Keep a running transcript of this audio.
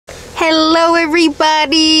Hello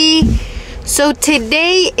everybody. So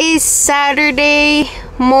today is Saturday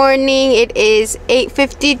morning. It is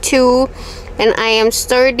 8:52 and I am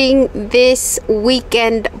starting this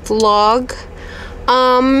weekend vlog.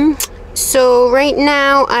 So right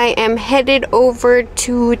now I am headed over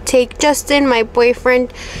to take Justin, my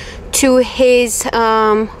boyfriend, to his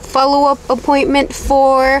follow-up appointment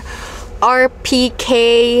for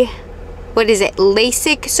RPK, what is it,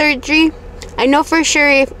 LASIK surgery. I know for sure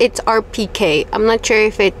if it's RPK. I'm not sure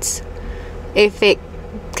if it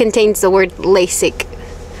contains the word LASIK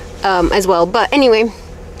as well, but anyway,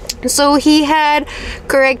 so he had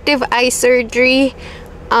corrective eye surgery,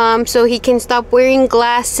 so he can stop wearing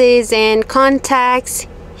glasses and contacts.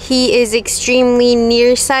 He is extremely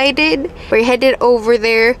nearsighted. We're headed over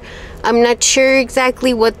there. I'm not sure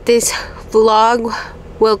exactly what this vlog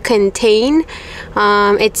will contain.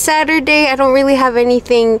 It's Saturday. I don't really have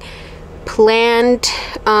anything planned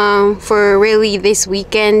for really this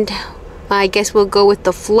weekend. I guess we'll go with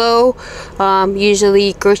the flow.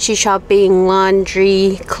 Usually grocery shopping,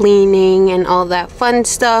 laundry, cleaning, and all that fun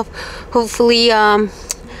stuff. Hopefully I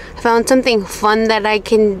found something fun that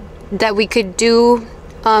we could do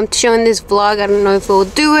to show in this vlog. I don't know if we'll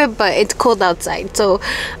do it, but it's cold outside, so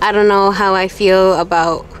I don't know how I feel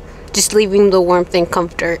about just leaving the warmth and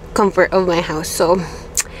comfort of my house. So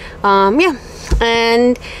yeah,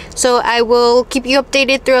 and so I will keep you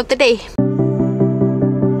updated throughout the day.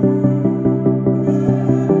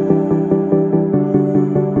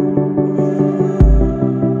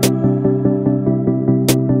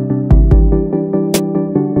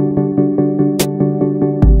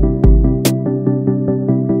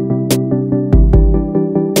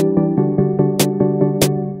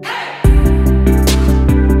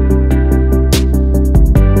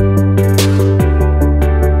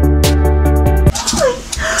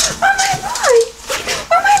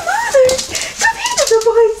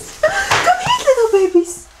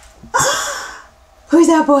 Who's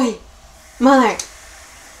that boy? Mother.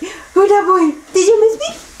 Who's that boy? Did you miss me?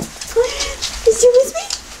 Did you miss me?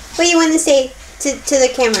 What do you want to say to the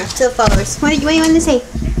camera, to the followers? What do you want to say?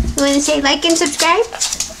 You want to say like and subscribe?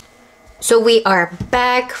 So we are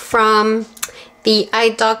back from the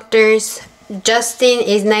eye doctors. Justin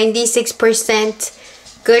is 96%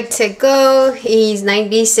 good to go. He's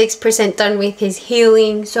 96% done with his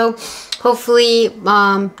healing. So hopefully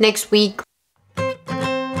next week.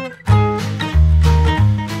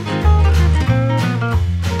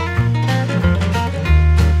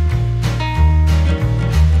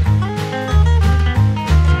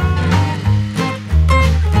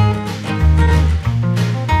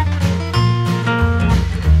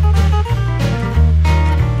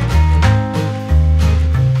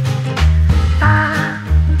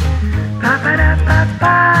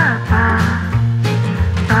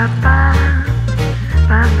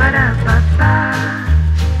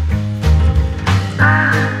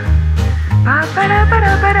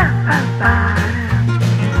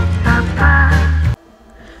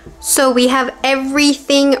 So we have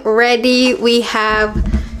everything ready. We have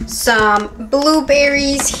some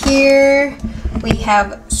blueberries here. We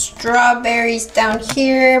have strawberries down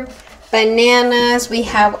here. Bananas. We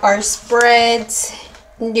have our spreads.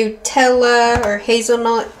 Nutella or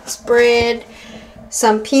hazelnut spread.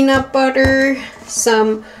 Some peanut butter.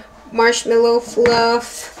 Some marshmallow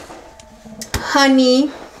fluff. Honey.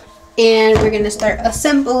 And we're gonna start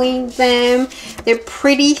assembling them. They're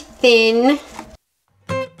pretty thin.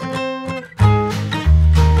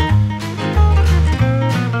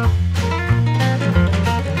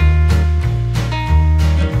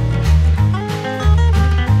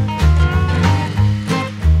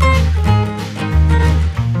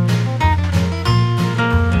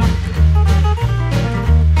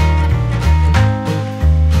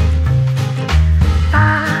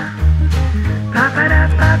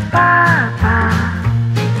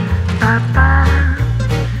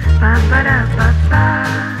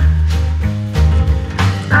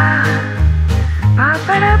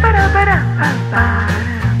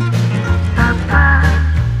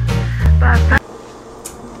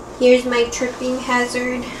 Here's my tripping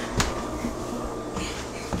hazard.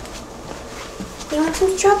 You want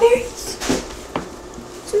some strawberries?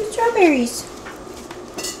 Some strawberries.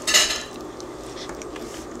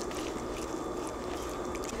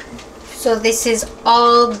 So this is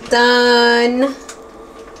all done.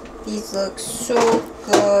 These look so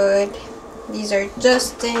good. These are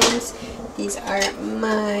Justin's. These are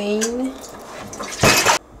mine.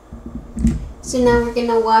 So now we're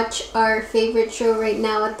gonna watch our favorite show right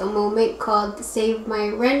now at the moment called Save My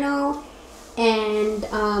Reno and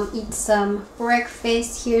eat some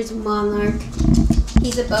breakfast. Here's Monarch.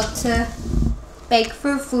 He's about to beg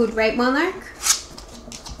for food, right, Monarch?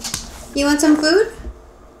 You want some food?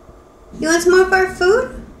 You want some more of our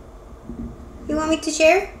food? You want me to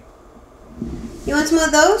share? You want some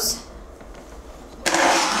of those?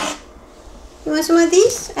 You want some of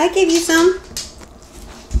these? I'll give you some.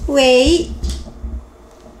 Wait.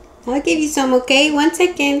 I'll give you some, okay? 1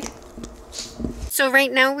 second. So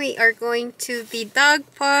right now we are going to the dog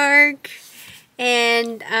park.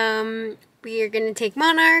 And we are going to take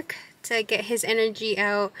Monarch to get his energy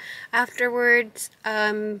out. Afterwards,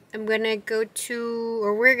 I'm going to go to,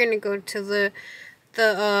 or we're going to go to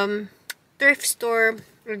the thrift store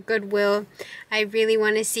or Goodwill. I really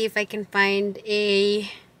want to see if I can find a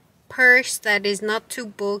purse that is not too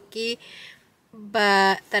bulky,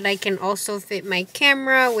 but that I can also fit my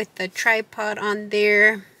camera with the tripod on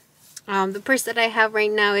there. The purse that I have right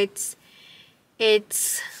now, it's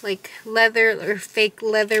like leather or fake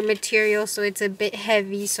leather material, so it's a bit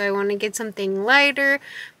heavy. So I want to get something lighter,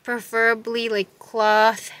 preferably like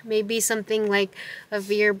cloth, maybe something like a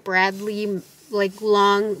Vera Bradley like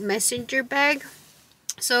long messenger bag.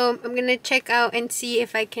 So I'm gonna check out and see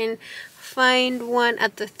if I can find one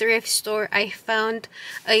at the thrift store. I found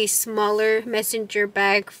a smaller messenger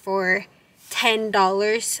bag for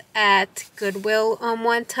 $10 at Goodwill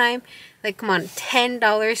one time. Like, come on,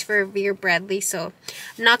 $10 for a Vera Bradley. So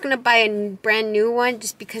I'm not gonna buy a brand new one,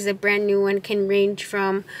 just because a brand new one can range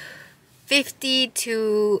from $50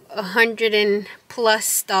 to $100 and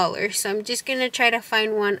plus. So I'm just gonna try to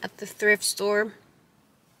find one at the thrift store.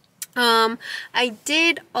 I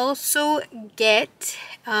did also get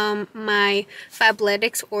my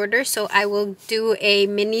Fabletics order, so I will do a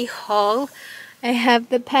mini haul. I have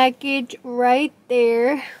the package right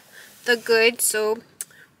there, the goods, so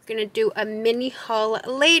we're gonna do a mini haul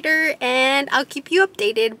later and I'll keep you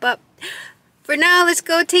updated. But for now, let's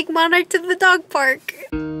go take Monarch to the dog park.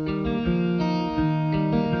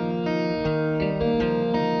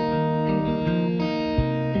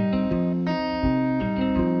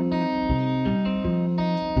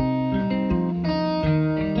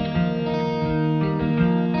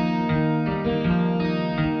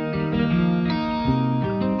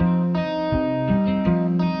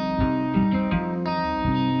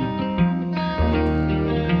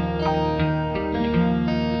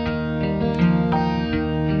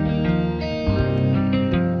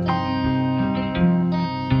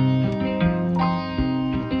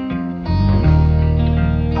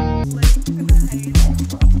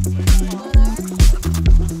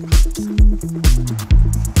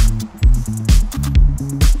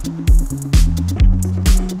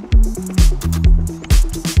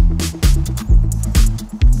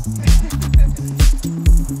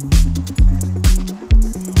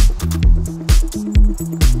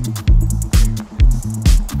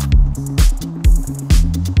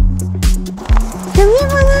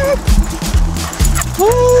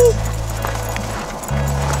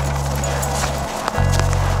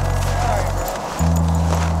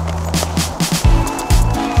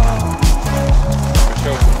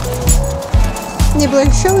 Nibbler,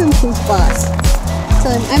 show him who's boss.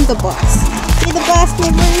 Tell him I'm the boss. You're the boss,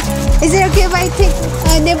 Nibbler. Is it okay if I take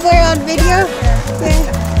Nibbler on video? Yeah.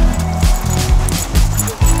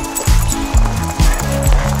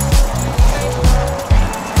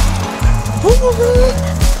 Hey, Nibbler.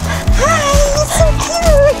 Hi, you're so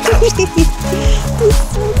cute. You're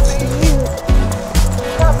so cute.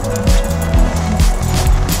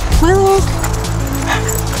 Well,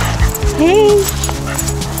 hey.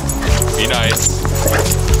 Be nice.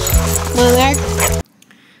 Monarch.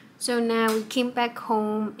 So now we came back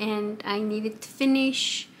home and I needed to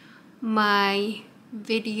finish my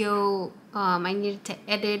video. I needed to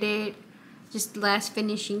edit it. Just last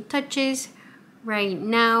finishing touches. Right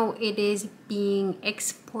now it is being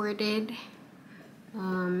exported.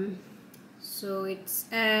 So it's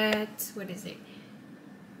at, what is it?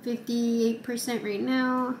 58% right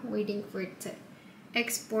now. Waiting for it to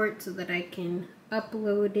export so that I can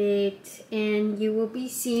upload it, and you will be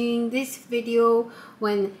seeing this video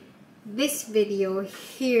when this video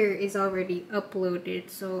here is already uploaded.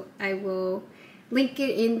 So I will link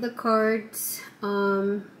it in the cards.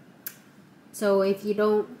 So if you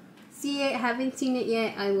don't see it, haven't seen it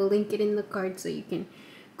yet, I will link it in the cards so you can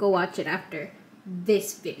go watch it after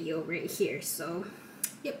this video right here. So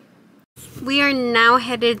yep, we are now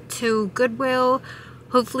headed to Goodwill.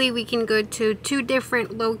 Hopefully we can go to 2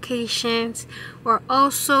 different locations. We're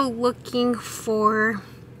also looking for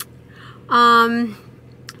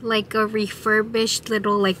like a refurbished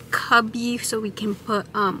little like cubby so we can put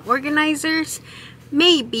organizers.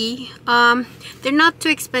 Maybe they're not too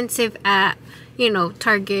expensive at, you know,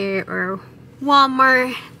 Target or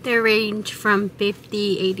Walmart. They range from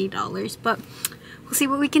 $50–$80, but we'll see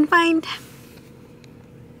what we can find.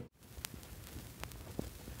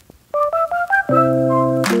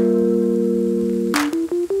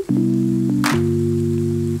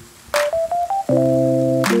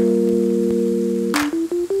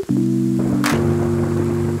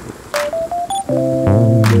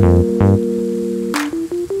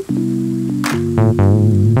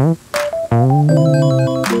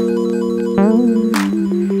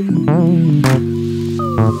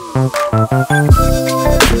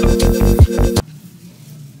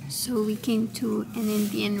 So we came to an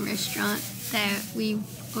Indian restaurant that we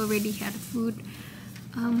already had food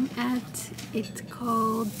at. It's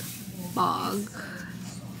called Bog,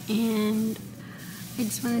 and I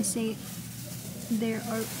just want to say their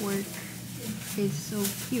artwork is so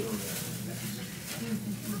cute.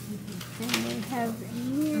 And they have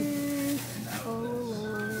mirrors. Oh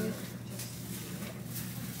Lord.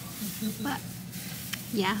 But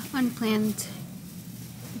yeah, unplanned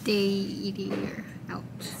day eating or out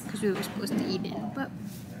because we were supposed to eat in. But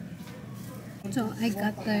so I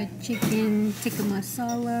got the chicken tikka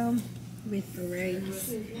masala with the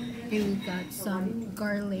rice, and we got some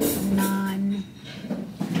garlic naan,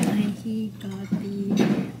 and he got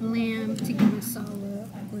the lamb tikka masala,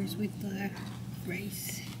 of course, with the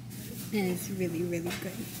rice, and it's really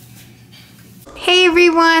good. Hey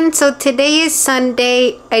everyone, so today is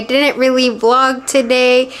Sunday. I didn't really vlog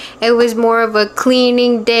today. It was more of a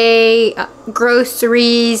cleaning day,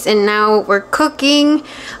 groceries, and now we're cooking.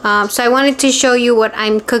 So I wanted to show you what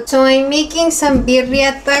I'm cooking. So I'm making some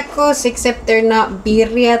birria tacos, except they're not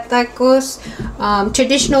birria tacos.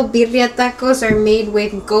 Traditional birria tacos are made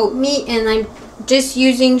with goat meat, and I'm just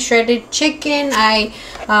using shredded chicken. I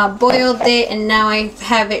boiled it, and now I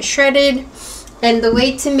have it shredded. And the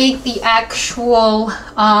way to make the actual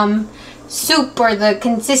soup, or the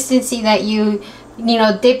consistency that you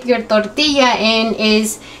dip your tortilla in,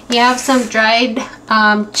 is you have some dried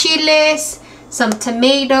chiles, some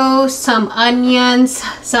tomatoes, some onions,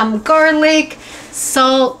 some garlic,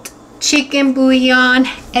 salt, chicken bouillon,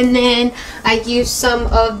 and then I use some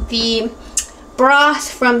of the broth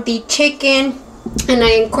from the chicken and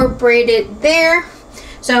I incorporate it there.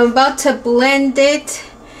 So I'm about to blend it.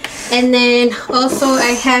 And then also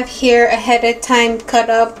I have here ahead of time cut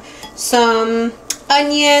up some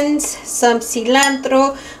onions, some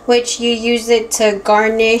cilantro, which you use it to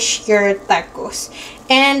garnish your tacos.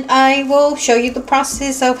 And I will show you the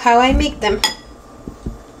process of how I make them.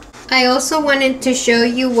 I also wanted to show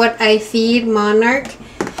you what I feed Monarch.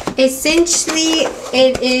 Essentially,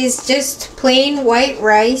 it is just plain white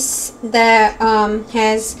rice that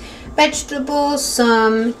has vegetables,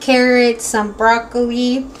 some carrots, some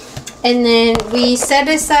broccoli. And then we set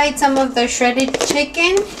aside some of the shredded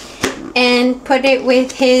chicken and put it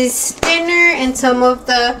with his dinner and some of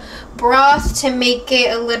the broth to make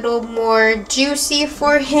it a little more juicy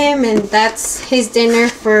for him. And that's his dinner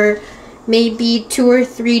for maybe 2 or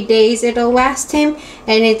 3 days it'll last him.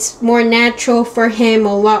 And it's more natural for him,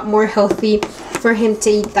 a lot more healthy for him to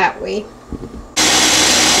eat that way.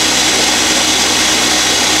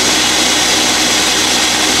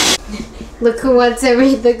 Look who wants to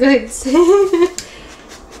read the goods.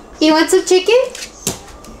 You want some chicken?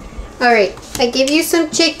 Alright, I give you some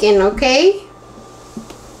chicken, okay?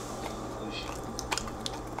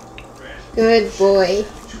 Good boy.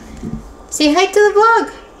 Say hi to the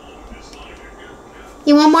vlog.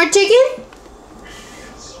 You want more chicken?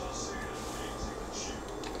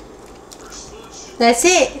 That's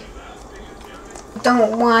it.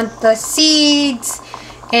 Don't want the seeds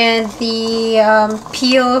and the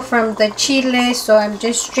peel from the chile, so I'm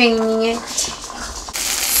just straining it.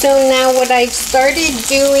 So now what I started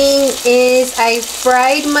doing is I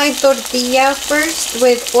fried my tortilla first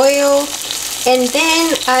with oil, and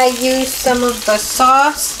then I used some of the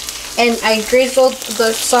sauce and I drizzled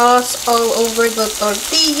the sauce all over the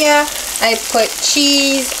tortilla. I put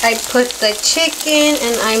cheese, I put the chicken,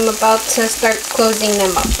 and I'm about to start closing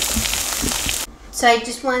them up. So I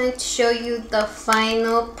just wanted to show you the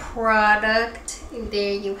final product.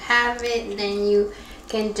 There you have it. Then you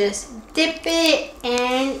can just dip it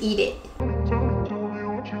and eat it.